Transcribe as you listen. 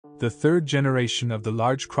The third generation of the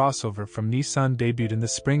large crossover from Nissan debuted in the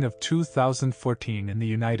spring of 2014 in the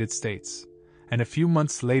United States, and a few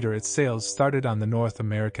months later its sales started on the North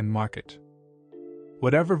American market.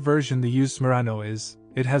 Whatever version the used Murano is,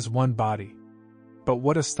 it has one body. But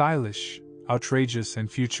what a stylish, outrageous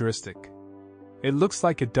and futuristic. It looks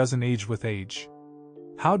like it doesn't age with age.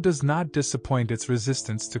 How does not disappoint its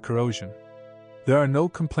resistance to corrosion? There are no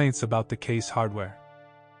complaints about the case hardware.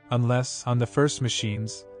 Unless, on the first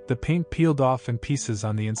machines, the paint peeled off in pieces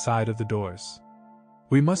on the inside of the doors.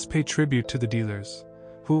 We must pay tribute to the dealers,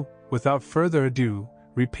 who, without further ado,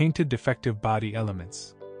 repainted defective body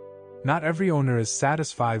elements. Not every owner is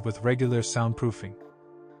satisfied with regular soundproofing.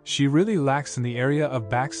 She really lacks in the area of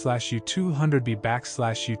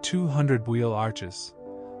 /U200B/U200 wheel arches,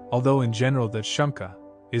 although in general the Shumka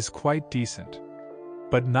is quite decent.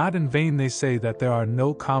 But not in vain they say that there are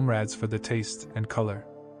no comrades for the taste and color.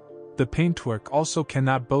 The paintwork also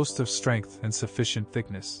cannot boast of strength and sufficient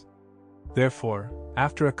thickness. Therefore,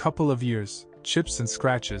 after a couple of years, chips and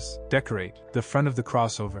scratches decorate the front of the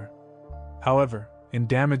crossover. However, in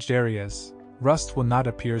damaged areas, rust will not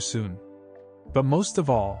appear soon. But most of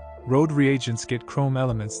all, road reagents get chrome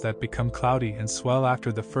elements that become cloudy and swell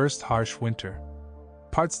after the first harsh winter.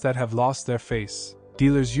 Parts that have lost their face,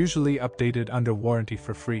 dealers usually updated under warranty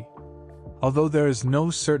for free, although there is no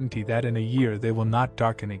certainty that in a year they will not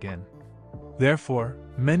darken again. Therefore,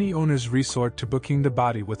 many owners resort to booking the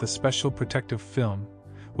body with a special protective film,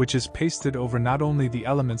 which is pasted over not only the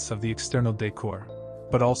elements of the external decor,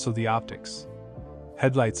 but also the optics.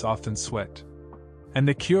 Headlights often sweat, and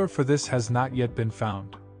the cure for this has not yet been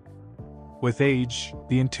found. With age,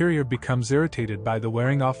 the interior becomes irritated by the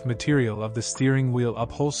wearing-off material of the steering wheel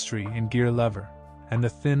upholstery and gear lever, and the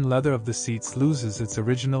thin leather of the seats loses its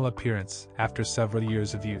original appearance after several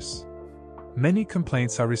years of use. Many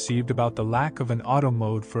complaints are received about the lack of an auto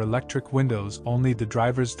mode for electric windows. Only the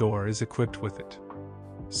driver's door is equipped with it.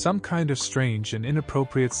 Some kind of strange and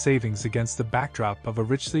inappropriate savings against the backdrop of a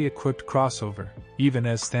richly equipped crossover, even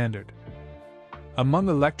as standard. Among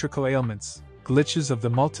electrical ailments, glitches of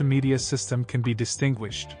the multimedia system can be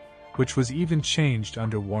distinguished, which was even changed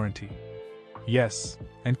under warranty. Yes,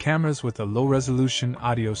 and cameras with a low-resolution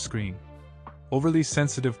audio screen. Overly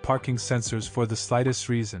sensitive parking sensors for the slightest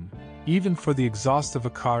reason, even for the exhaust of a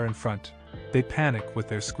car in front, they panic with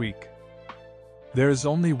their squeak. There is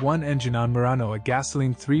only one engine on Murano, a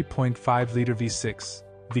gasoline 3.5-liter V6,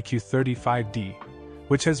 VQ35D,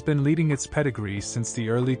 which has been leading its pedigree since the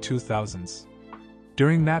early 2000s.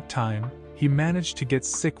 During that time, he managed to get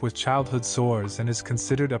sick with childhood sores and is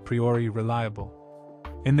considered a priori reliable.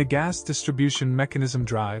 In the gas distribution mechanism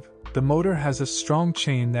drive, the motor has a strong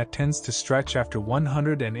chain that tends to stretch after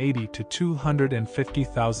 180 to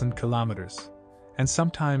 250,000 kilometers, and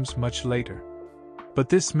sometimes much later. But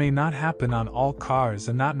this may not happen on all cars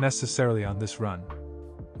and not necessarily on this run.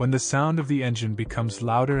 When the sound of the engine becomes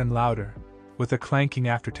louder and louder, with a clanking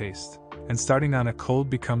aftertaste, and starting on a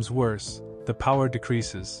cold becomes worse, the power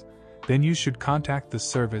decreases, then you should contact the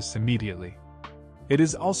service immediately. It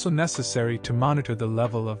is also necessary to monitor the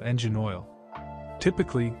level of engine oil.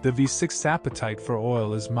 Typically, the V6's appetite for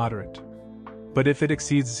oil is moderate. But if it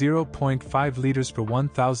exceeds 0.5 liters per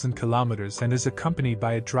 1,000 kilometers and is accompanied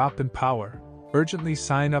by a drop in power, urgently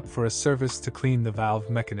sign up for a service to clean the valve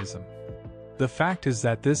mechanism. The fact is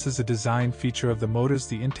that this is a design feature of the motors.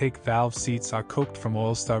 The intake valve seats are coaked from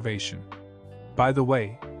oil starvation. By the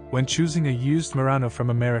way, when choosing a used Murano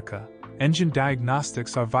from America, engine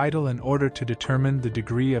diagnostics are vital in order to determine the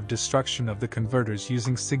degree of destruction of the converters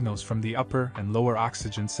using signals from the upper and lower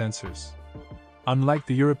oxygen sensors. Unlike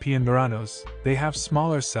the European Muranos, they have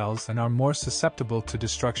smaller cells and are more susceptible to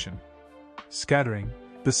destruction. Scattering,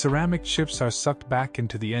 the ceramic chips are sucked back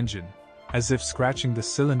into the engine, as if scratching the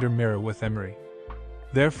cylinder mirror with emery.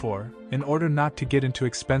 Therefore, in order not to get into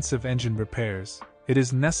expensive engine repairs, it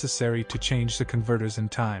is necessary to change the converters in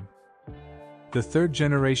time. The third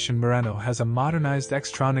generation Murano has a modernized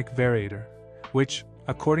Xtronic variator, which,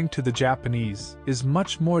 according to the Japanese, is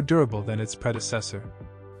much more durable than its predecessor.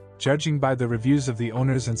 Judging by the reviews of the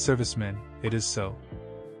owners and servicemen, it is so.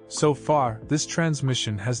 So far, this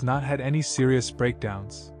transmission has not had any serious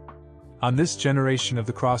breakdowns. On this generation of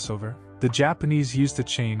the crossover, the Japanese used a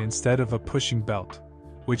chain instead of a pushing belt,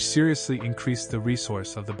 which seriously increased the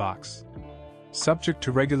resource of the box. Subject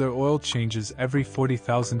to regular oil changes every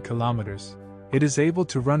 40,000 kilometers, it is able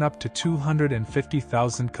to run up to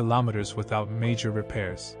 250,000 kilometers without major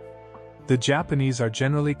repairs. The Japanese are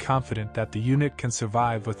generally confident that the unit can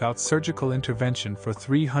survive without surgical intervention for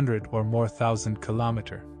 300 or more thousand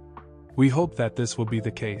kilometers. We hope that this will be the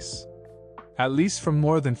case. At least from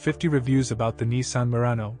more than 50 reviews about the Nissan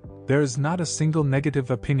Murano, There is not a single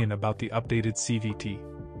negative opinion about the updated CVT.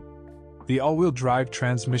 The all-wheel drive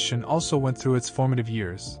transmission also went through its formative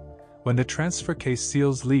years. When the transfer case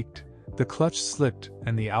seals leaked, the clutch slipped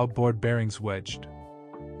and the outboard bearings wedged.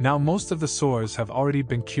 Now most of the sores have already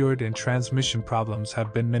been cured and transmission problems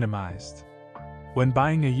have been minimized. When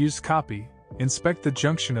buying a used copy, inspect the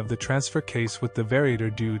junction of the transfer case with the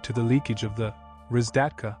variator due to the leakage of the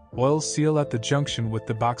Razdatka oil seal at the junction with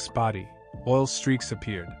the box body. Oil streaks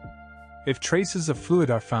appeared. If traces of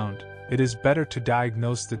fluid are found, it is better to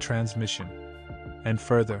diagnose the transmission. And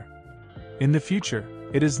further, in the future,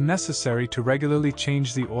 it is necessary to regularly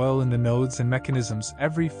change the oil in the nodes and mechanisms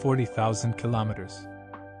every 40,000 kilometers.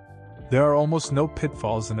 There are almost no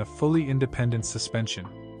pitfalls in a fully independent suspension.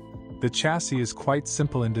 The chassis is quite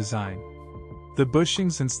simple in design. The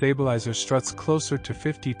bushings and stabilizer struts closer to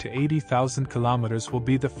 50 to 80,000 kilometers will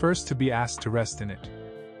be the first to be asked to rest in it.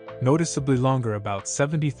 Noticeably longer, about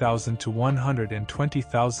 70,000 to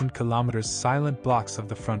 120,000 kilometers, silent blocks of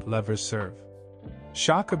the front levers serve.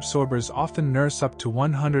 Shock absorbers often nurse up to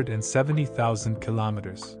 170,000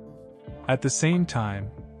 kilometers. At the same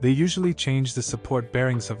time, they usually change the support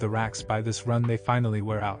bearings of the racks. By this run they finally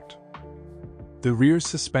wear out. The rear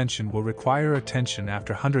suspension will require attention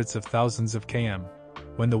after hundreds of thousands of km,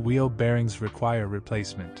 when the wheel bearings require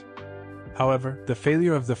replacement. However, the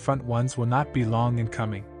failure of the front ones will not be long in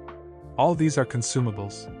coming. All these are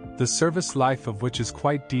consumables, the service life of which is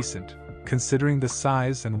quite decent, considering the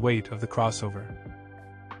size and weight of the crossover.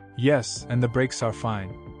 Yes, and the brakes are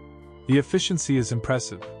fine. The efficiency is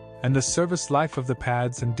impressive, and the service life of the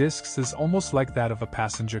pads and discs is almost like that of a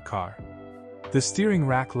passenger car. The steering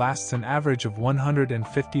rack lasts an average of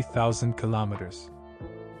 150,000 kilometers.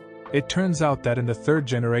 It turns out that in the third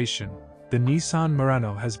generation, the Nissan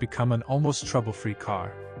Murano has become an almost trouble-free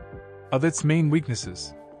car. Of its main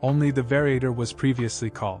weaknesses, only the variator was previously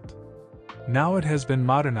called. Now it has been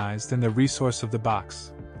modernized and the resource of the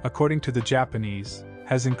box, according to the Japanese,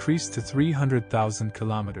 has increased to 300,000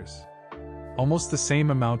 kilometers. Almost the same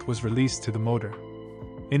amount was released to the motor.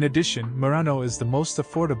 In addition, Murano is the most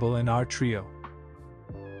affordable in our trio.